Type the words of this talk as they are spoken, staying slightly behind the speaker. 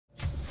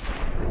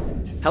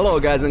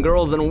Hello guys and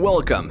girls, and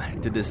welcome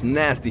to this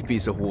nasty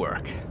piece of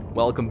work.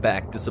 Welcome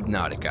back to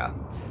Subnautica.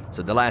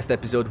 So the last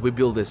episode we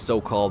built this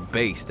so-called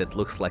base that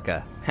looks like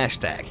a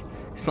hashtag.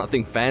 It's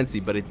nothing fancy,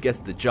 but it gets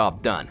the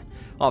job done.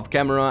 Off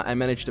camera I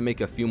managed to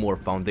make a few more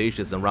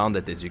foundations around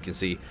it, as you can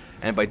see,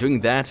 and by doing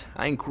that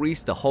I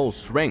increased the hull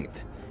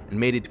strength and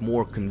made it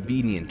more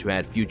convenient to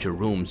add future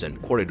rooms and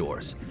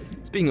corridors.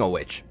 Speaking of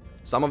which,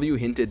 some of you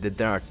hinted that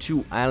there are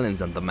 2 islands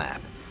on the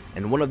map,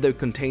 and one of them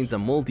contains a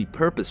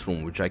multi-purpose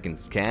room which I can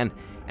scan,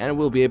 and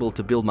will be able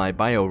to build my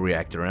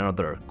bioreactor and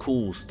other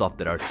cool stuff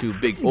that are too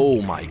big. Oh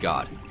my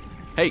god.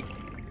 Hey!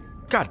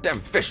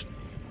 Goddamn fish!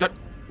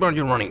 Where are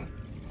you running?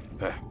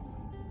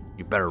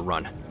 You better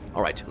run.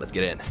 Alright, let's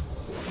get in.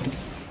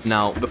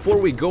 Now, before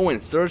we go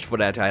and search for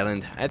that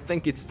island, I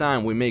think it's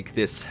time we make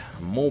this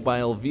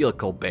mobile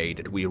vehicle bay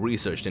that we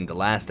researched in the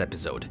last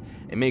episode,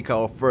 and make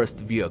our first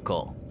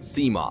vehicle,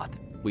 Seamoth.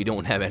 We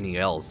don't have any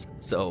else,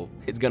 so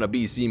it's gonna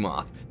be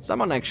Seamoth.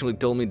 Someone actually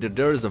told me that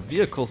there's a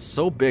vehicle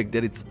so big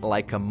that it's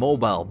like a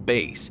mobile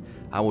base.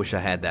 I wish I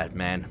had that,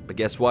 man, but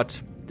guess what?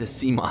 The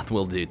Seamoth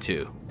will do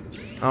too.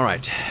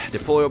 Alright,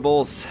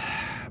 deployables,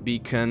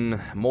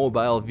 beacon,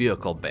 mobile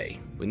vehicle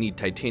bay. We need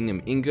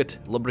titanium ingot,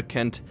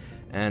 lubricant,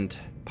 and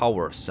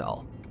power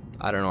cell.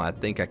 I don't know, I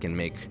think I can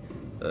make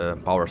a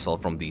power cell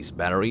from these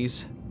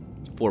batteries.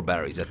 4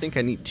 batteries, I think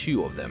I need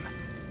 2 of them.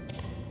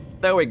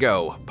 There we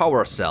go,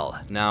 power cell.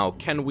 Now,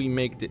 can we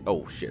make the...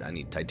 Oh shit, I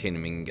need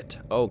titanium ingot.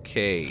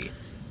 Okay,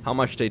 how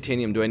much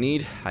titanium do I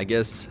need? I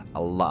guess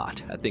a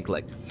lot, I think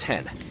like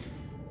 10.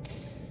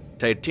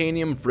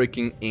 Titanium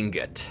freaking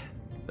ingot.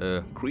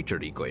 Creature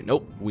decoy.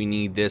 Nope, we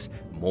need this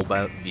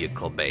mobile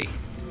vehicle bay.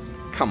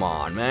 Come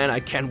on, man, I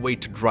can't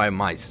wait to drive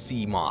my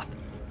Seamoth.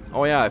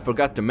 Oh yeah, I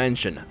forgot to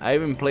mention, I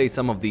even play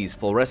some of these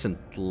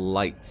fluorescent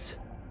lights.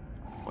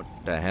 What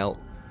the hell?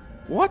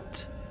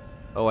 What?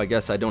 Oh, I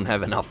guess I don't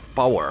have enough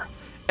power.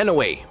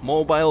 Anyway,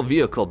 mobile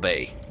vehicle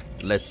bay.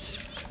 Let's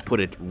put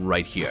it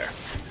right here.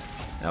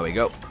 There we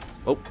go.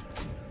 Oh,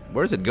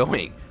 where's it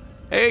going?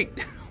 Hey,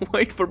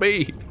 wait for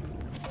me.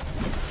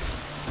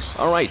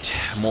 Alright,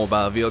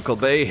 mobile vehicle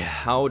bay.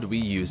 How do we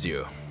use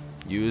you?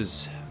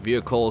 Use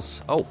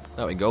vehicles. Oh,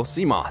 there we go.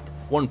 Seamoth.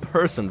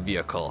 1-person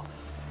vehicle.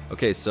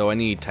 Okay, so I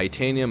need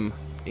titanium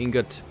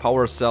ingot,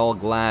 power cell,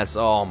 glass.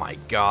 Oh my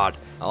god.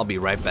 I'll be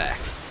right back.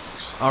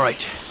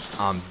 Alright,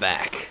 I'm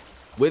back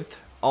with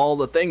all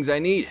the things I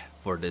need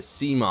for the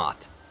Seamoth.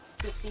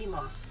 The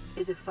Seamoth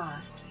is a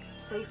fast,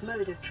 safe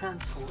mode of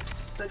transport,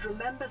 but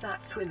remember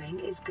that swimming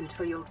is good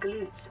for your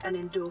glutes and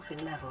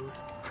endorphin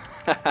levels.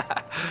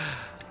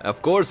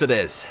 Of course it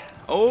is.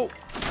 Oh,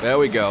 there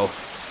we go.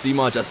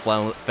 Seamoth just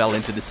fell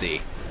into the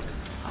sea.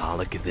 Oh,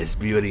 look at this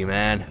beauty,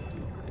 man.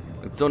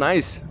 It's so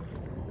nice.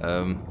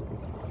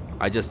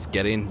 I just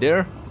get in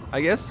there,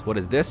 I guess. What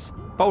is this?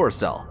 Power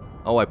cell.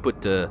 Oh, I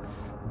put the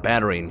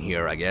battery in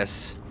here, I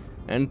guess.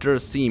 Enter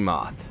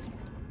Seamoth.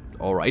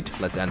 Alright,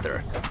 let's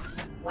enter.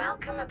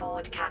 Welcome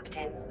aboard,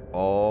 Captain.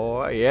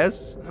 Oh,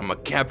 yes? I'm a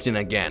captain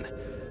again.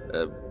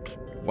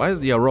 Why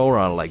is the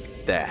Aurora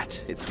like that?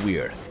 It's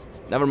weird.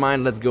 Never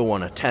mind, let's go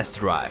on a test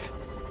drive.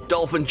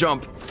 Dolphin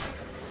jump!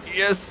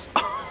 Yes!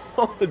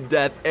 Oh,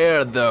 that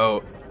air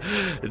though.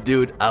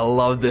 Dude, I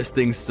love this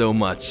thing so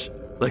much.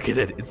 Look at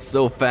it, it's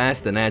so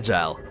fast and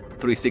agile.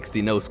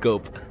 360 no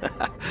scope.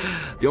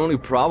 The only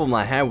problem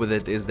I have with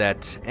it is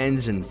that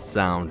engine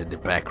sound in the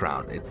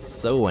background. It's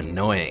so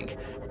annoying.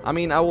 I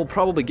mean, I will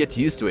probably get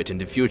used to it in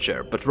the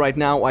future, but right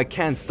now I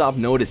can't stop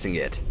noticing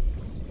it.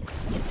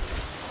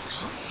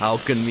 How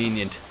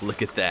convenient,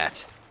 look at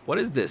that. What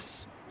is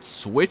this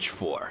switch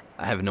for?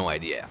 I have no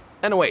idea.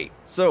 Anyway,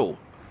 so,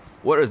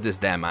 where is this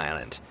damn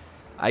island?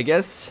 I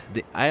guess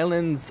the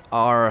islands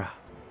are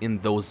in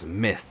those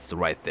mists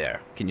right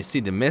there. Can you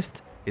see the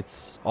mist?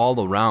 It's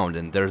all around,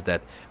 and there's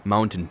that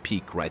mountain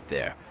peak right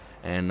there.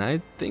 And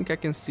I think I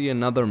can see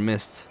another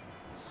mist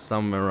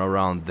somewhere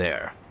around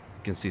there.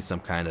 You can see some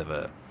kind of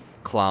a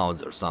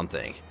clouds or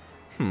something.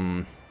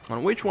 On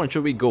which one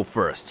should we go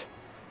first?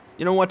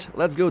 You know what?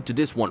 Let's go to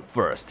this one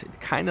first. It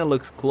kind of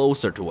looks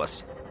closer to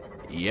us.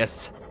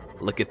 Yes,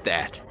 look at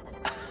that.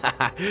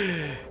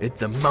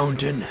 It's a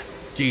mountain.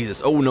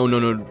 Jesus. Oh, no, no,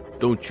 no.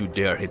 Don't you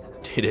dare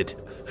hit it.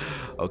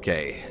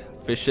 Okay,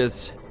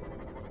 fishes.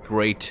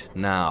 Great.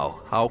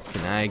 Now, how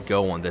can I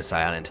go on this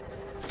island?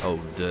 Oh,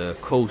 the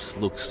coast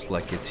looks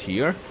like it's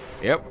here.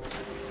 Yep,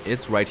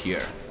 it's right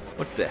here.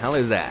 What the hell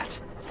is that?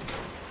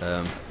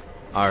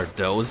 Are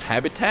those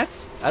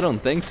habitats? I don't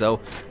think so.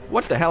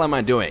 What the hell am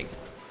I doing?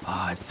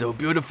 Ah, it's so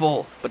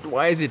beautiful. But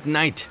why is it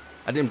night?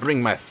 I didn't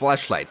bring my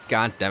flashlight.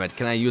 God damn it.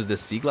 Can I use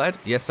this sea glide?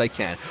 Yes, I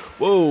can.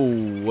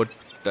 Whoa, what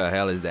the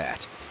hell is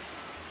that?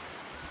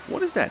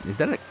 What is that? Is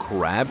that a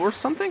crab or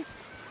something?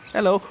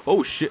 Hello.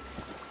 Oh, shit.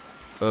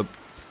 Hello.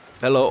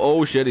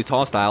 Oh, shit. It's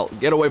hostile.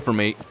 Get away from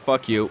me.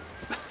 Fuck you.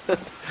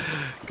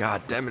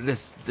 God damn it.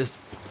 This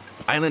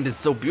island is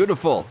so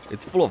beautiful.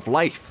 It's full of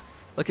life.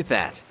 Look at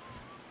that.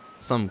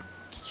 Some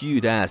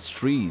cute ass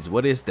trees.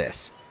 What is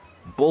this?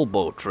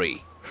 Bulbo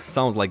tree.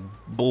 Sounds like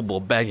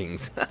Bulbo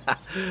Baggins.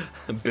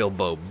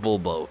 Bilbo,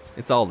 Bulbo.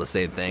 It's all the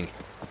same thing.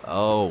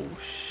 Oh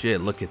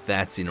shit, look at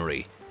that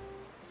scenery.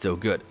 So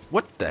good.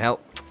 What the hell?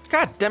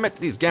 God damn it,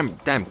 these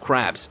damn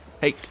crabs.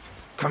 Hey,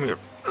 come here.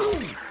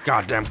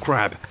 Goddamn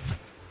crab.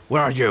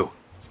 Where are you?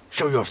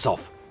 Show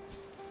yourself.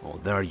 Oh,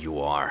 there you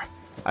are.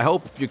 I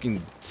hope you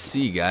can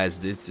see,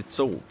 guys. It's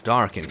so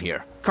dark in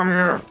here. Come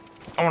here.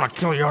 I wanna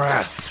kill your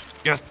ass.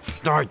 Yes,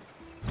 die.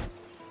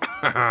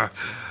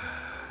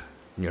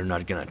 You're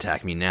not gonna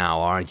attack me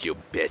now, aren't you,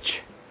 bitch?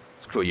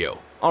 Screw you.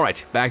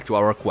 Alright, back to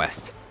our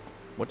quest.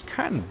 What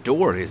kind of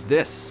door is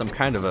this? Some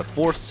kind of a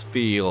force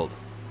field.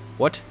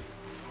 What?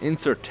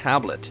 Insert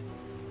tablet.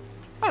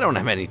 I don't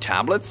have any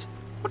tablets.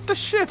 What the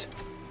shit?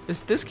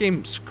 Is this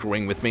game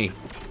screwing with me?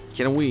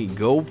 Can we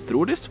go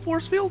through this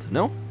force field?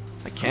 No,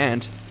 I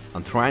can't.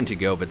 I'm trying to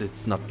go, but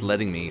it's not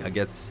letting me. I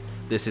guess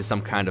this is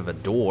some kind of a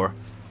door,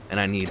 and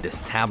I need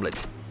this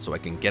tablet so I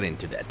can get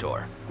into that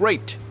door.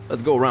 Great!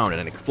 Let's go around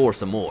and explore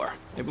some more.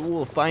 Maybe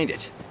we'll find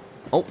it.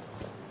 Oh,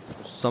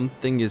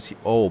 something is...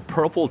 Oh,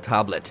 purple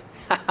tablet.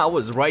 I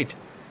was right.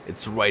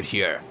 It's right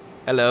here.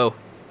 Hello,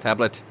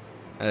 tablet.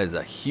 That is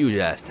a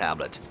huge-ass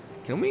tablet.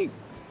 Can we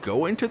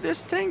go into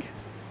this thing?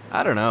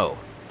 I don't know.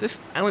 This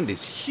island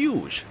is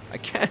huge. I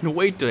can't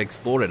wait to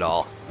explore it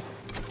all.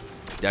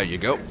 There you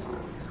go.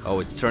 Oh,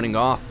 it's turning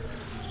off.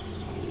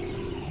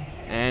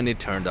 And it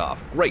turned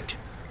off. Great.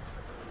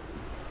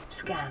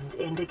 Scans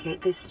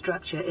indicate this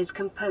structure is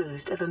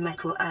composed of a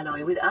metal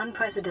alloy with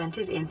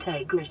unprecedented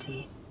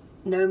integrity.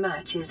 No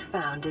match is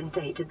found in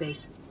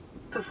database.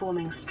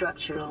 Performing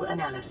structural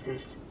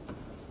analysis.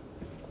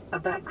 A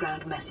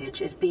background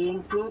message is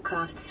being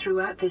broadcast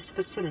throughout this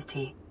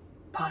facility.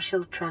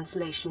 Partial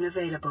translation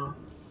available.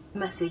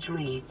 Message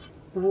reads,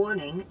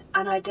 warning,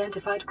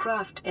 unidentified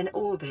craft in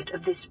orbit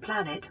of this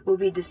planet will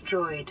be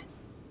destroyed.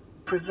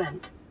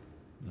 Prevent.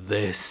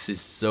 This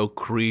is so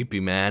creepy,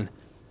 man.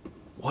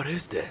 What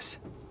is this?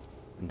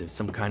 And there's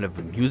some kind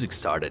of music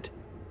started.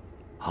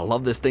 I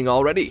love this thing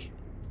already.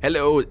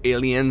 Hello,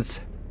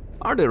 aliens.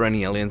 Are there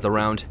any aliens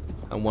around?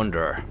 I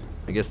wonder.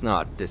 I guess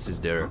not. This is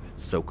their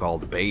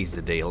so-called base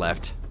that they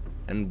left.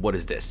 And what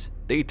is this?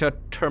 Data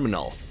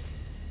terminal.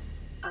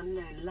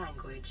 Unknown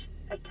language.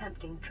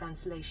 Attempting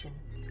translation.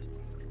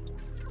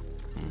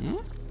 Hmm?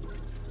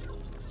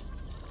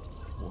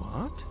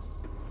 What?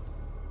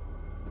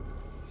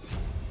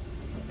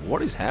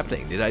 What is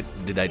happening? Did I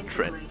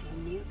Integrating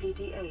new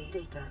PDA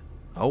data.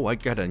 Oh, I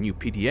got a new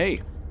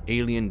PDA.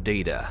 Alien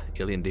data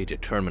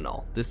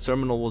terminal. This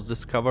terminal was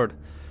discovered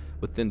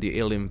within the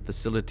alien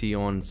facility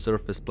on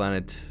surface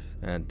planet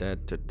and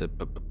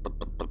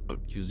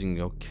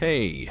using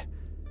okay.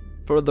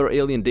 Further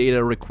alien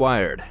data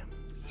required.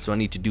 So I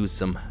need to do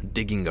some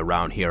digging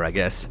around here, I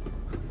guess.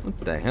 What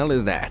the hell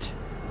is that?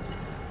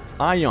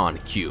 Ion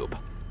cube.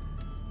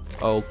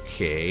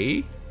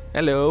 Okay.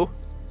 Hello.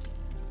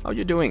 How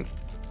you doing?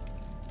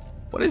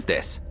 What is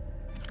this?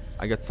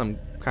 I got some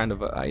kind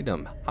of an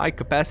item. High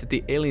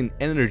capacity alien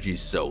energy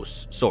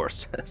source.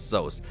 Sauce.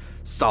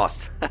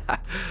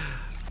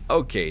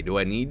 Okay, do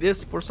I need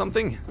this for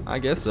something? I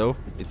guess so.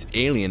 It's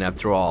alien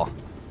after all.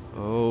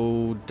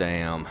 Oh,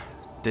 damn.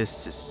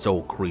 This is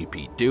so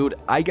creepy. Dude,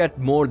 I got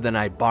more than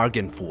I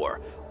bargained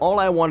for. All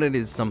I wanted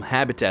is some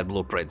habitat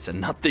blueprints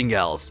and nothing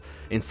else.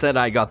 Instead,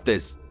 I got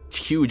this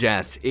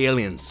huge-ass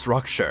alien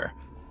structure.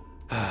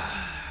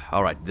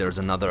 Alright, there's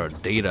another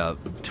data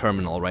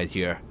terminal right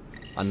here.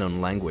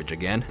 Unknown language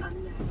again.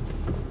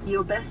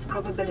 Your best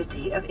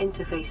probability of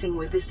interfacing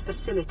with this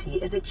facility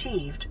is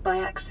achieved by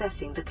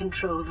accessing the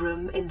control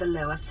room in the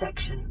lower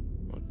section.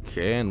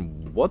 Okay,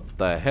 and what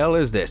the hell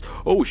is this?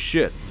 Oh,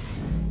 shit.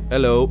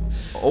 Hello.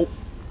 Oh.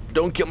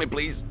 Don't kill me,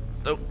 please.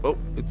 Oh,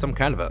 it's some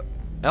kind of a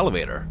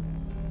elevator.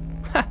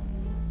 Ha!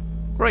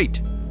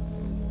 Great.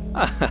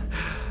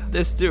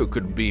 This too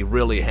could be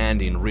really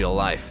handy in real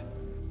life.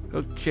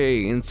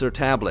 Okay, insert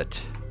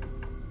tablet.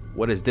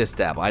 What is this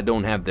tab? I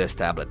don't have this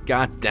tablet.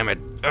 God damn it.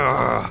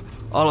 Ugh.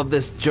 All of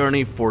this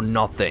journey for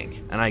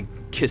nothing. And I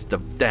kissed a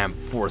damn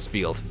force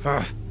field.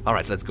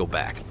 Alright, let's go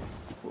back.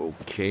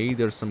 Okay,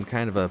 there's some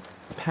kind of a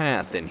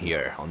path in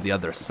here on the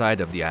other side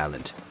of the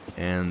island.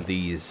 And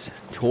these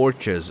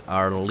torches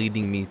are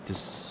leading me to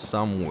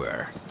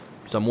somewhere.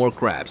 Some more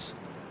crabs.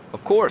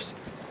 Of course.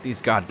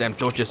 These goddamn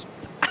torches.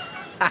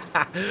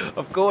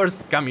 Of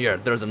course. Come here.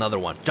 There's another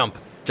one. Jump.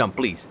 Jump,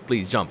 please.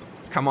 Please jump.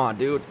 Come on,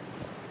 dude.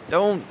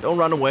 Don't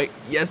run away.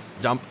 Yes,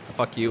 jump.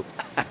 Fuck you.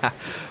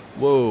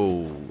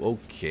 Whoa.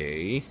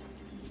 Okay.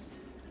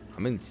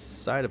 I'm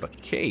inside of a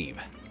cave.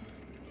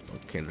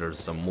 Okay, there's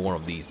some more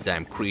of these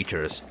damn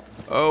creatures.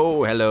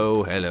 Oh,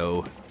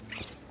 hello.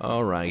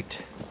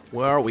 Alright.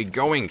 Where are we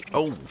going?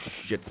 Oh,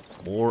 shit.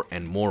 More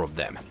and more of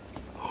them.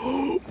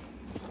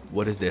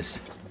 What is this?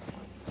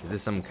 Is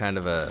this some kind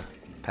of a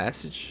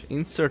passage?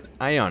 Insert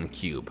ion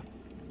cube.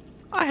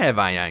 I have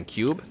ion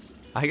cube.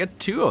 I got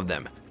 2 of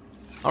them.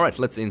 Alright,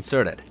 let's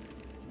insert it.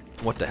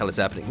 What the hell is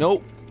happening?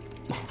 No.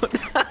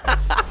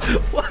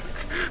 What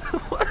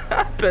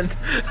happened?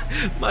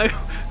 My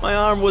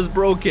arm was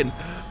broken.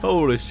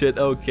 Holy shit,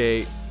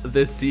 okay.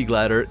 This sea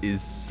glider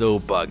is so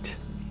bugged.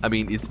 I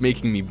mean, it's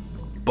making me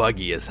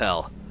buggy as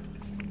hell.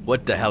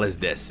 What the hell is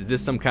this? Is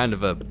this some kind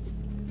of a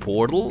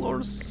portal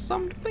or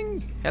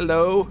something?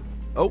 Hello?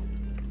 Oh.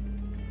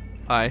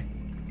 Hi.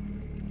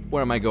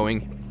 Where am I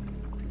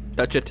going?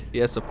 Touch it.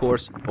 Yes, of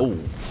course. Oh.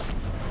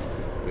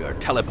 We are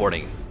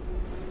teleporting.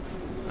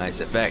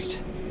 Nice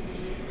effect.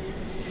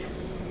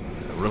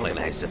 A really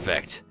nice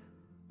effect.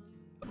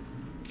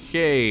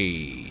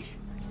 Okay.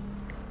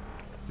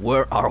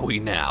 Where are we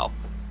now?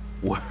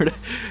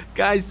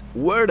 Guys,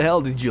 where the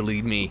hell did you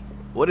lead me?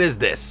 What is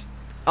this?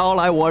 All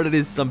I wanted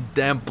is some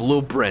damn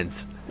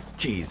blueprints.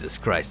 Jesus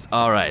Christ.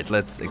 Alright,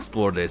 let's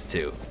explore this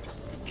too.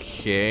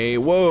 Okay,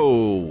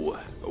 whoa.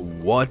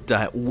 What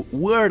the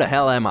where the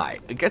hell am I?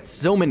 I get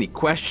so many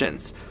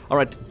questions.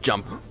 Alright,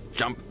 jump.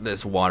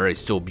 This water is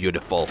so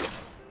beautiful.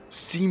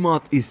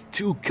 Seamoth is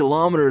 2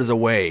 kilometers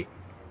away.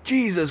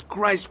 Jesus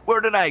Christ, where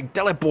did I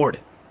teleport?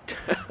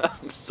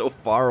 I'm so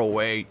far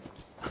away.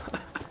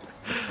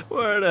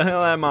 Where the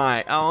hell am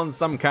I? I'm on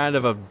some kind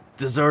of a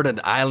deserted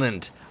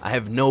island. I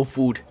have no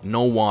food,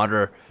 no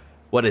water.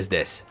 What is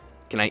this?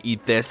 Can I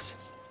eat this?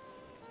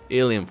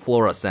 Alien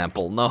flora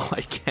sample. No,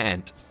 I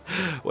can't.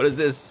 What is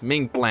this?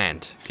 Mink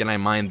plant. Can I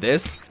mine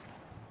this?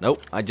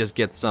 Nope, I just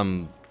get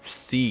some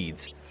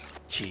seeds.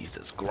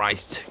 Jesus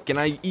Christ. Can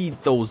I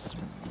eat those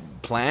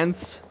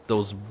plants?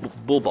 Those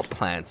bulba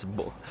plants.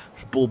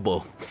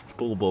 Bulbo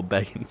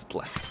Baggins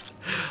plants.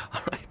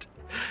 Alright.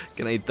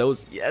 Can I eat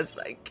those? Yes,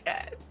 I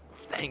can.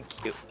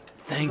 Thank you.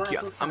 Thank you.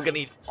 I'm gonna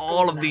eat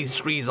all of these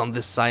trees on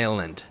this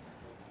island.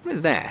 What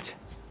is that?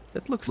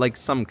 That looks like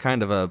some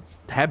kind of a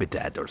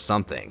habitat or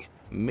something.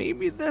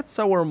 Maybe that's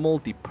our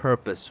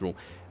multi-purpose room.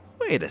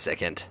 Wait a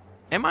second.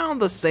 Am I on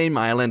the same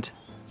island?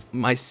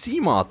 My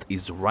Seamoth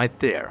is right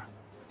there.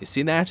 You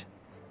see that?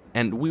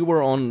 And we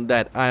were on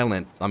that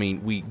island. I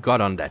mean, we got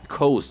on that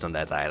coast on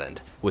that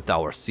island with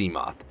our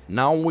Seamoth.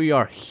 Now we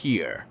are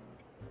here.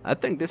 I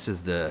think this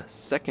is the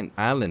second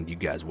island you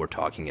guys were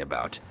talking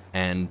about.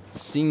 And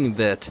seeing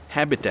that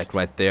habitat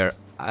right there,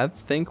 I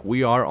think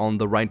we are on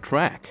the right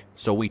track.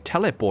 So we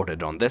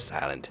teleported on this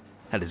island.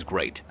 That is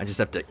great. I just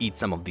have to eat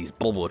some of these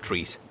bulbo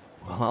trees.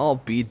 Well, I'll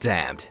be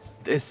damned.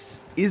 This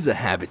is a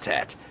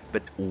habitat,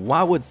 but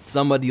why would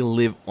somebody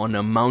live on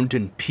a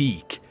mountain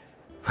peak?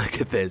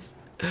 Look at this.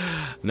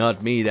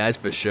 Not me, that's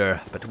for sure.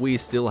 But we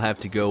still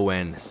have to go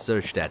and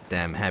search that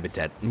damn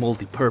habitat.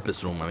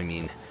 Multi-purpose room, I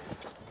mean.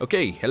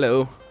 Okay,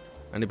 hello.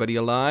 Anybody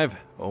alive?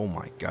 Oh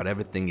my god,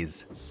 everything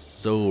is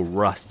so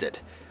rusted.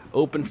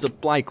 Open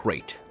supply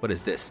crate. What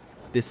is this?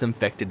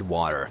 Disinfected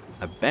water.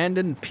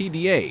 Abandoned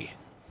PDA.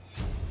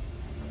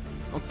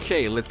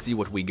 Okay, let's see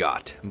what we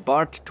got.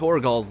 Bart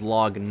Torgal's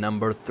log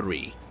number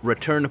 3.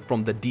 Return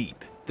from the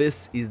deep.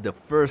 This is the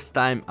first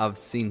time I've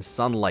seen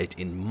sunlight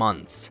in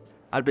months.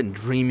 I've been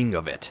dreaming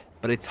of it,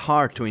 but it's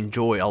hard to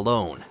enjoy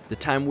alone. The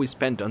time we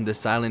spent on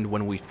this island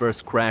when we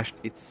first crashed,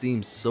 it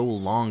seems so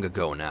long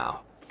ago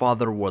now.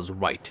 Father was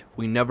right.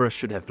 We never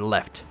should have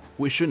left.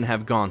 We shouldn't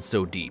have gone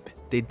so deep.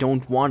 They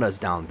don't want us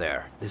down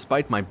there.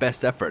 Despite my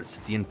best efforts,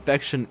 the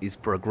infection is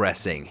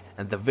progressing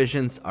and the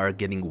visions are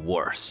getting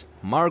worse.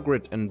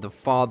 Margaret and the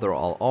father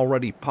are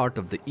already part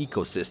of the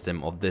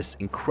ecosystem of this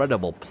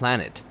incredible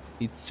planet.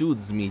 It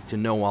soothes me to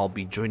know I'll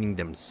be joining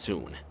them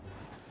soon.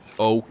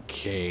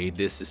 Okay,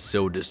 this is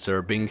so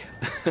disturbing.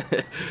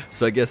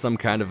 So I guess some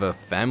kind of a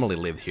family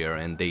lived here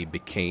and they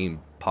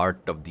became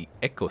part of the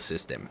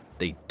ecosystem.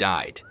 They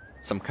died.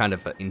 Some kind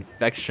of an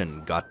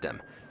infection got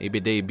them. Maybe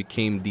they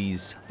became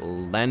these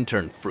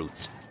lantern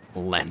fruits.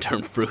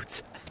 Lantern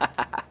fruits.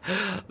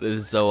 This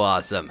is so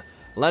awesome.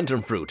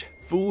 Lantern fruit.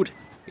 Food.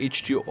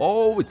 H2O.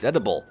 Oh, it's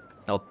edible.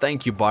 Now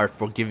thank you, Bart,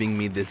 for giving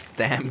me this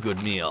damn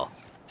good meal.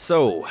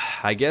 So,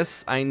 I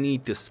guess I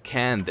need to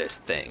scan this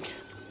thing.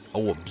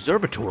 Oh,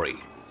 observatory.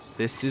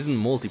 This isn't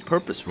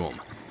multi-purpose room.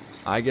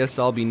 I guess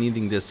I'll be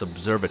needing this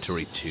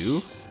observatory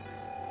too.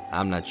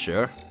 I'm not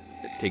sure.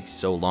 It takes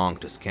so long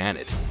to scan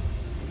it.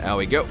 There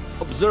we go.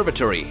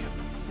 Observatory.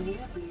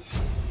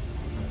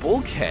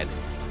 Bulkhead.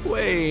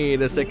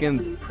 Wait a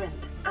second.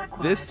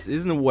 This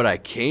isn't what I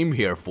came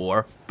here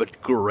for,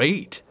 but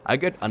great. I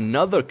get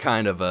another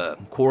kind of a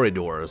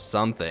corridor or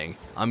something.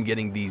 I'm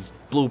getting these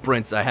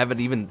blueprints I haven't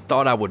even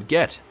thought I would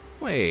get.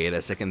 Wait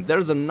a second,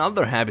 there's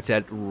another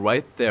habitat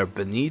right there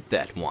beneath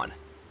that one.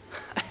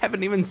 I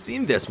haven't even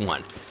seen this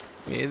one.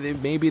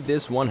 Maybe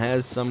this one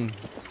has some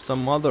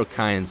other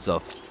kinds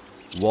of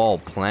wall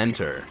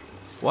planter.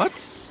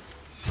 What?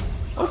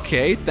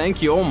 Okay,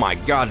 thank you. Oh my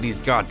god, these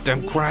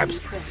goddamn crabs.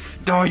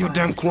 Die, you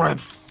damn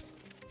crabs.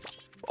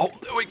 Oh,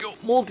 there we go.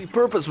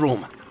 Multi-purpose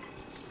room.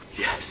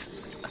 Yes.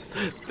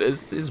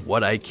 This is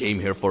what I came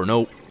here for.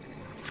 No.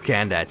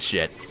 Scan that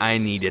shit. I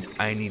need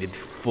it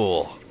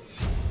full.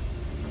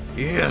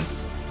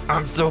 Yes.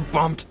 I'm so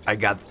pumped. I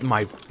got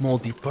my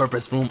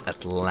multi-purpose room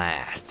at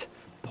last.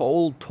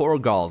 Paul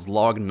Torgal's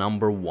log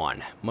number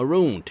 1.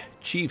 Marooned.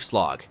 Chief's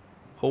log.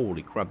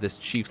 Holy crap, this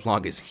Chief's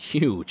log is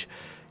huge.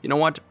 You know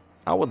what?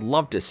 I would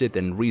love to sit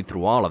and read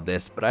through all of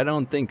this, but I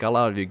don't think a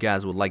lot of you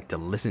guys would like to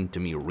listen to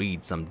me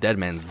read some Dead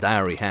Man's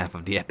Diary half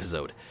of the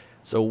episode.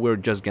 So we're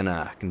just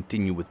gonna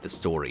continue with the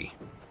story.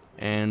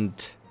 And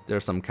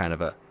there's some kind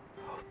of a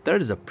There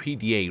is a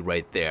PDA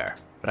right there,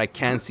 but I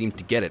can't seem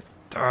to get it.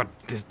 Ugh,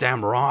 this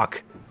damn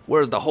rock.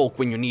 Where's the Hulk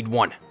when you need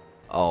one?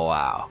 Oh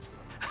wow.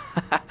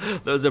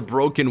 There's a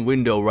broken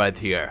window right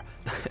here.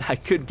 I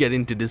could get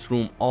into this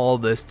room all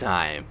this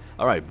time.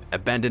 Alright,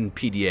 abandoned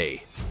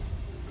PDA.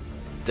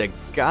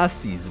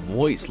 Degasi's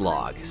voice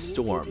log.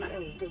 Storm.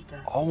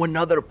 Oh,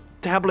 another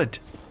tablet.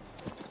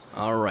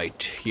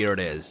 Alright, here it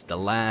is. The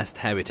last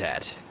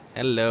habitat.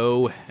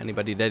 Hello.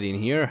 Anybody dead in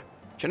here?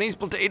 Chinese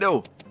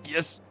potato.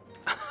 Yes.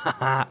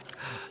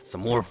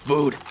 Some more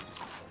food.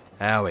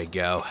 There we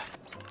go.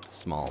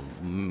 Small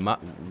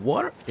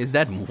water? Is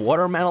that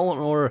watermelon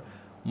or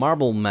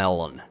marble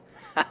melon?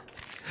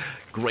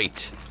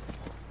 Great.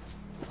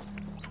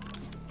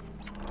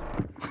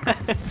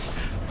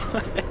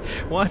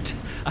 What?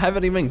 I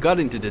haven't even got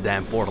into the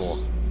damn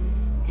portal.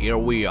 Here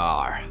we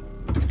are.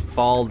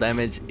 Fall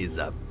damage is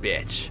a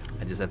bitch.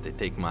 I just have to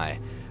take my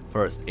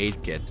first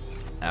aid kit.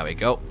 There we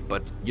go.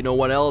 But you know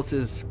what else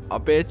is a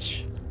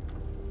bitch?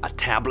 A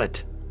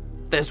tablet.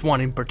 This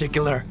one in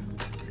particular.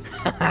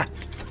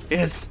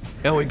 Yes,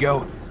 here we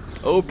go.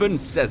 Open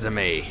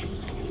sesame.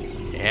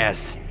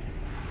 Yes.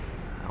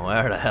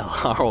 Where the hell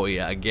are we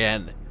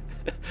again?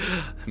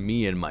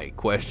 Me and my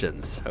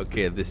questions.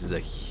 Okay, this is a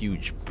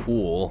huge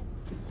pool,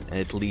 and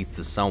it leads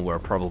to somewhere,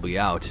 probably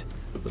out.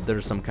 But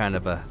there's some kind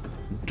of a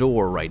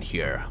door right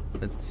here.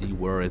 Let's see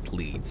where it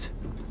leads.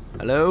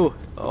 Hello?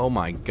 Oh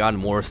my god,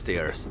 more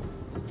stairs.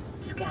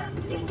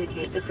 Scans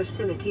indicate the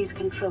facility's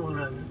control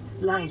room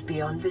lies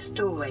beyond this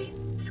doorway.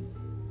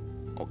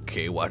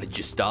 Okay, why did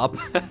you stop?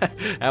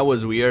 That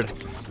was weird.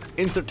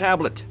 Insert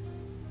tablet.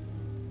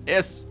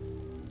 Yes.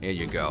 Here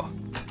you go.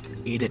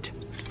 Eat it.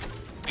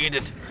 Eat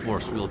it.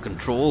 Force wheel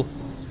control.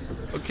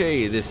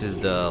 Okay, this is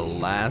the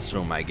last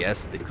room, I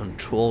guess. The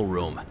control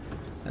room.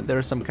 And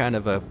there's some kind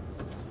of a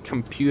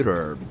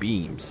computer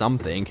beam,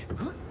 something.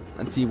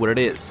 Let's see what it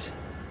is.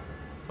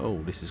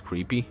 Oh, this is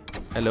creepy.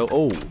 Hello.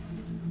 Oh.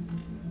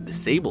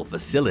 Disable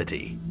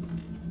facility.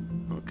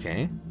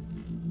 Okay.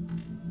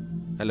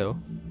 Hello.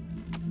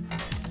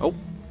 Oh.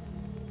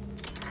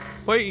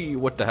 Hey,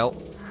 what the hell?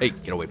 Hey,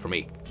 get away from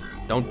me.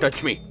 Don't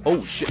touch me.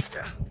 Oh, shit.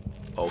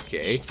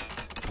 Okay.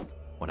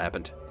 What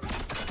happened?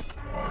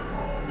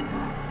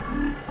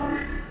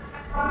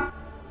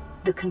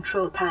 The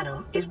control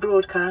panel is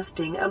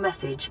broadcasting a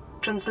message.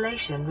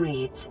 Translation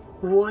reads,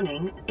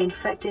 "Warning,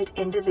 infected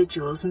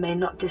individuals may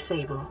not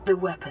disable the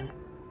weapon.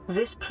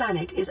 This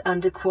planet is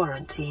under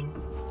quarantine.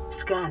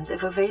 Scans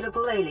of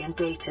available alien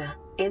data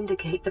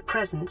indicate the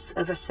presence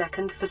of a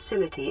second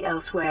facility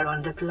elsewhere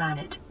on the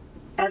planet.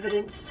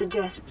 Evidence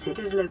suggests it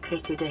is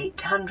located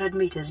 800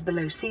 meters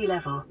below sea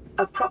level,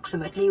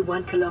 approximately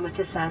 1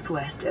 kilometer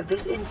southwest of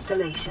this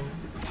installation.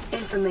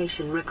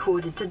 Information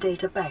recorded to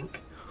data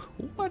bank."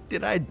 What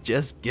did I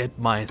just get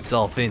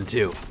myself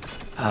into?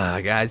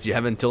 Guys, you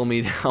haven't told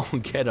me I'll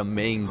get a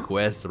main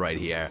quest right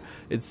here.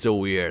 It's so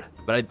weird.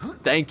 But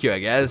thank you, I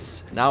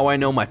guess. Now I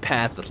know my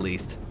path at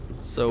least.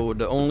 So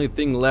the only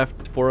thing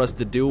left for us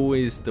to do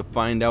is to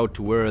find out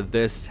where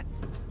this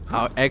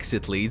our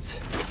exit leads.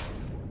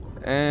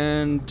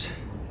 And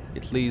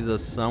it leads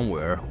us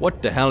somewhere.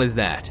 What the hell is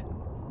that?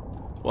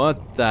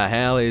 What the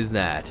hell is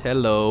that?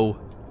 Hello?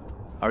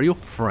 Are you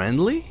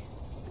friendly?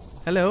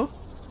 Hello?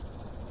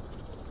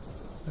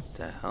 What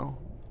the hell?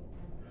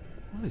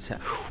 What is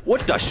that?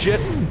 What the shit?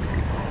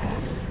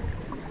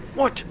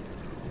 What?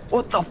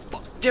 What the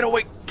fuck? Get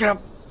away! Get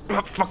up!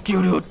 Fuck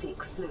you, dude!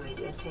 Seek fluid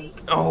intake.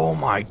 Oh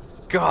my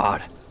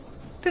god!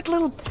 That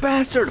little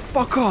bastard!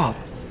 Fuck off!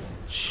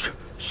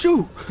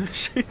 Shoo!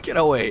 Get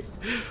away!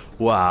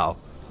 Wow.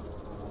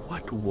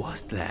 What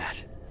was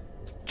that?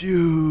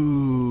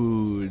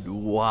 Dude!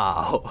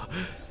 Wow.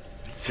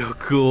 So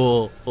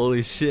cool.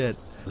 Holy shit.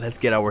 Let's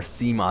get our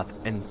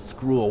Seamoth and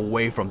screw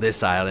away from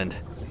this island.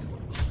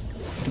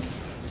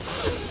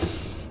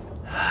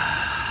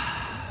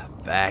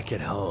 Back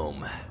at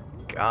home.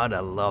 God, I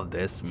love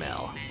this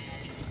smell.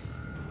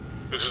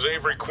 This is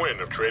Avery Quinn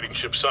of Trading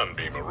Ship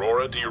Sunbeam.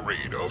 Aurora, do you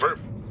read? Over?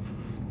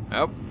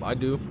 Yep, I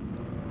do.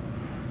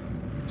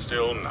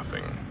 Still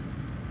nothing.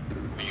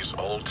 These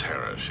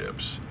Alterra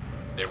ships.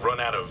 They've run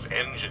out of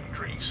engine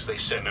grease. They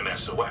send an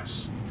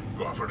SOS.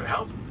 You offer to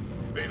help.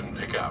 They don't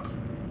pick up.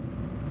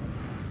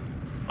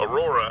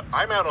 Aurora,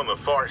 I'm out on the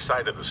far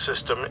side of the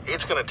system.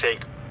 It's gonna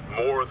take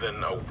more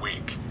than a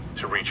week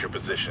to reach your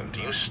position.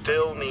 Do you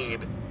still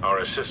need our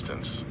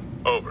assistance?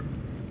 Over.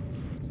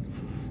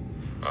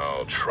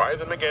 I'll try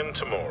them again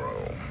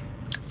tomorrow.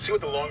 See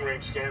what the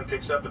long-range scan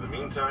picks up in the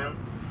meantime?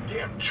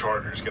 Damn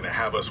charter's gonna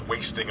have us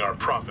wasting our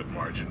profit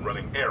margin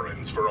running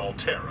errands for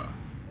Alterra.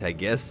 I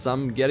guess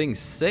I'm getting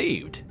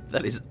saved.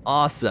 That is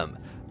awesome.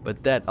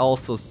 But that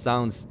also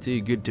sounds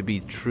too good to be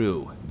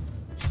true.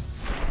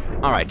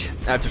 Alright,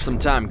 after some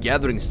time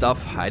gathering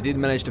stuff, I did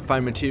manage to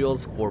find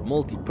materials for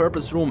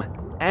multi-purpose room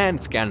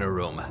and scanner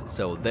room.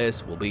 So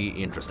this will be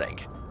interesting.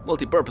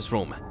 Multi-purpose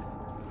room.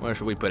 Where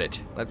should we put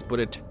it? Let's put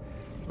it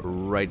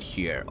right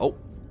here. Oh,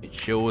 it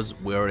shows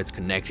where it's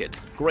connected.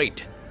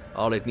 Great.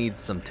 All it needs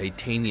is some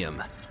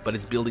titanium, but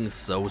it's building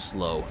so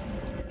slow.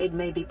 it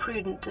may be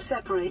prudent to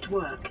separate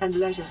work and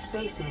leisure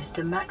spaces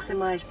to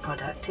maximize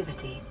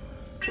productivity.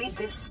 Treat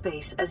this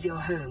space as your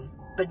home,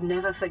 but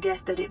never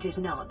forget that it is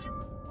not.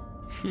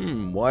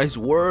 Wise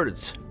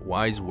words,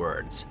 wise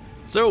words.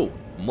 So,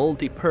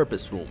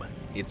 multi-purpose room,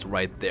 it's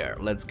right there.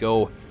 Let's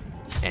go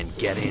and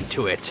get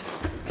into it.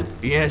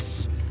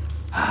 Yes.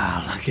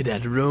 Look at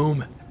that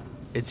room.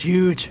 It's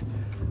huge.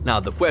 Now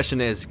the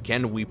question is,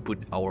 can we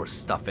put our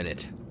stuff in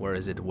it? Where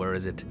is it? Where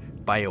is it?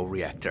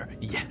 Bioreactor.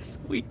 Yes,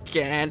 we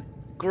can.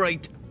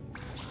 Great.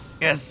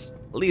 Yes.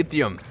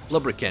 Lithium.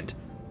 Lubricant.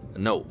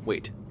 No,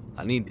 wait.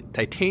 I need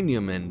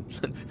titanium and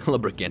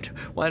lubricant.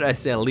 Why did I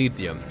say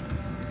lithium?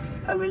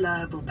 A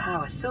reliable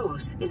power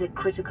source is a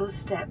critical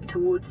step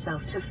towards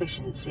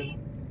self-sufficiency.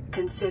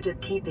 Consider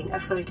keeping a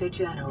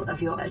photojournal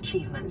of your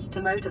achievements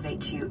to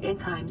motivate you in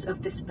times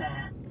of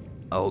despair.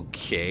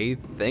 Okay,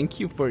 thank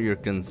you for your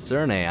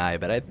concern, AI,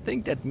 but I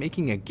think that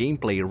making a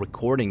gameplay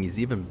recording is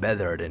even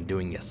better than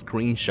doing a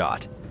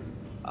screenshot.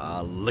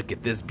 Look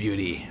at this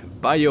beauty.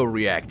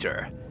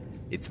 Bioreactor.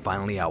 It's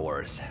finally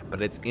ours,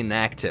 but it's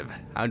inactive.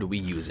 How do we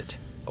use it?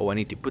 Oh, I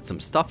need to put some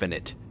stuff in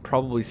it.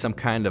 Probably some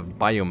kind of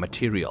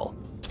biomaterial.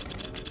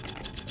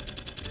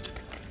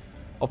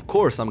 Of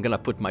course, I'm gonna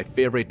put my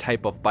favorite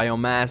type of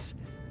biomass,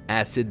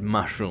 acid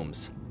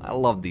mushrooms. I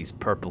love these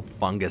purple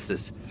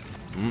funguses.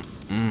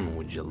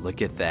 Would you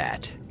look at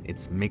that?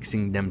 It's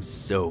mixing them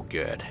so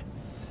good.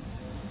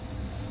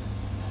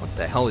 What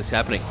the hell is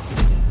happening?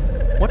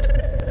 What?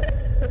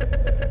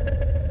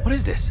 What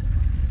is this?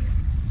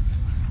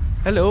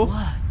 Hello?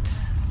 What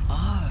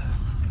are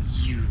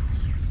you?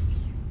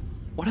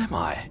 What am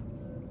I?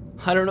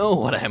 I don't know,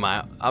 what am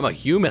I? I'm a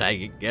human,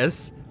 I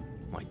guess.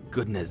 My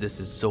goodness, this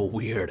is so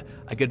weird.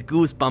 I get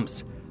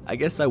goosebumps. I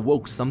guess I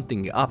woke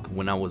something up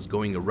when I was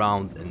going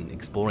around and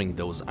exploring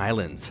those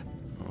islands.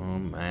 Oh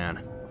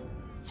man.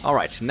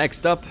 Alright,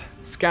 next up,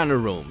 scanner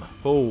room.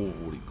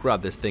 Holy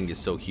crap, this thing is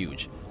so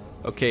huge.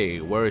 Okay,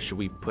 where should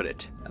we put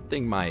it? I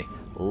think my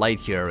light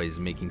here is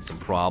making some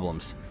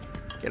problems.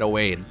 Get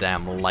away,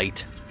 damn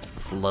light.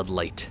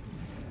 Floodlight.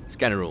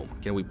 Scanner room,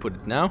 can we put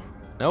it now?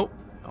 Nope.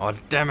 Oh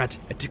damn it,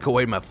 I took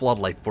away my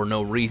floodlight for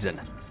no reason.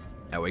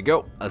 There we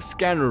go, a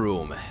scanner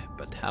room.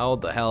 But how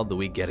the hell do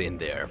we get in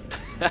there?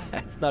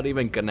 It's not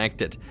even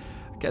connected.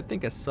 Okay, I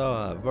think I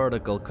saw a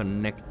vertical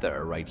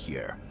connector right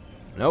here.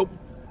 Nope,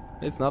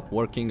 it's not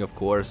working, of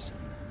course.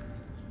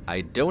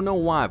 I don't know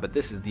why, but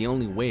this is the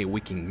only way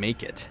we can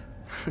make it.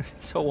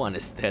 It's so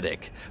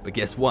unaesthetic. But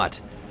guess what?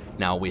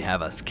 Now we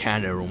have a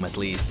scanner room at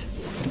least.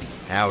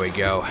 There we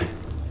go.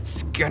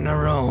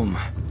 Scanner room.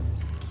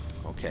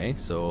 Okay,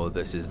 so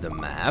this is the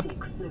map.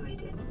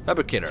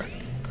 Fabricator.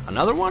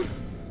 Another one?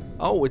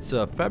 Oh, it's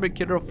a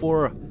fabricator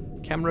for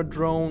camera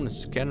drone,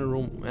 scanner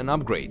room, and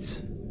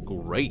upgrades.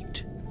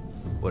 Great.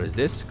 What is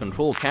this?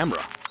 Control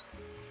camera.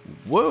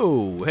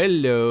 Whoa,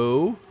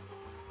 hello.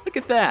 Look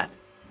at that.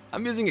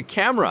 I'm using a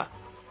camera.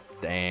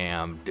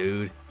 Damn,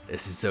 dude.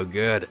 This is so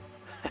good.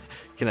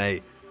 Can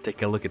I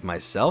take a look at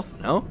myself?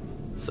 No?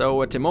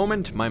 So at the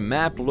moment, my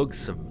map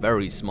looks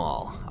very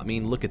small. I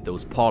mean, look at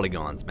those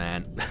polygons,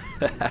 man.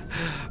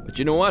 But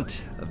you know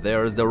what?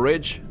 There's the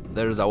ridge.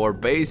 There's our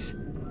base.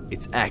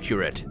 It's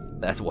accurate.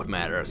 That's what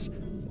matters.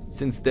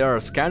 Since there are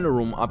scanner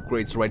room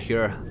upgrades right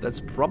here, that's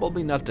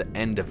probably not the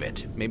end of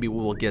it. Maybe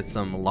we will get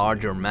some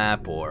larger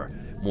map or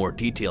more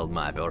detailed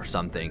map or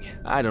something.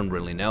 I don't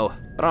really know,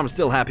 but I'm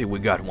still happy we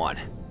got one.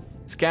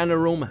 Scanner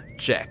room,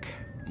 check.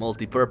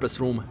 Multi-purpose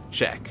room,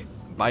 check.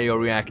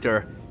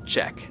 Bioreactor,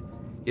 check.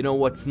 You know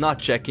what's not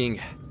checking?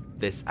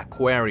 This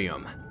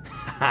aquarium.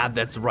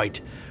 That's right,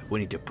 we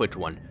need to put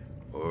one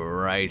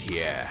right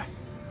here.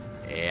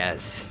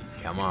 Yes,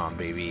 come on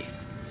baby.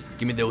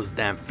 Give me those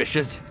damn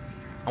fishes.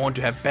 I want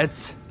to have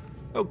pets.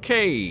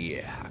 Okay,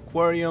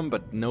 aquarium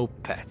but no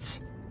pets.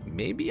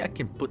 Maybe I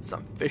can put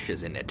some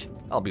fishes in it.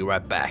 I'll be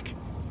right back.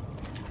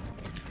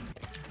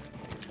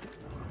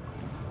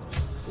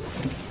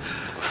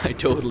 I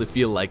totally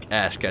feel like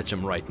Ash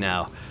Ketchum right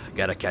now.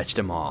 Gotta catch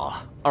them all.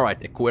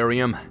 Alright,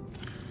 aquarium.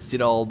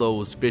 See all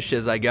those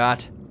fishes I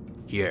got?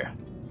 Here,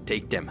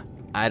 take them.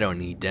 I don't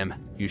need them.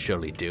 You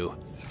surely do.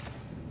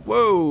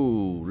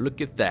 Whoa,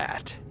 look at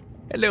that.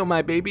 Hello,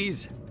 my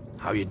babies.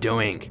 How you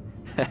doing?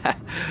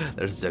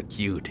 They're so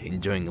cute,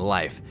 enjoying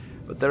life.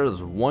 But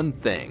there's one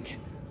thing.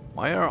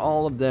 Why are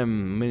all of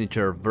them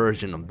miniature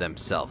version of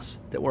themselves?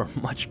 They were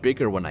much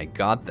bigger when I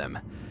got them.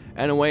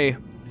 Anyway,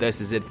 this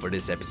is it for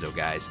this episode,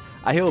 guys.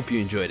 I hope you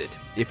enjoyed it.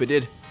 If you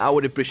did, I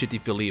would appreciate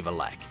if you leave a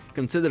like.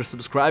 Consider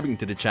subscribing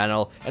to the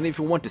channel, and if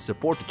you want to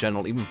support the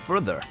channel even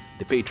further,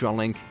 the Patreon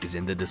link is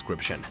in the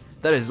description.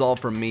 That is all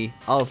from me.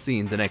 I'll see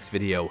you in the next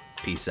video.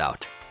 Peace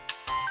out.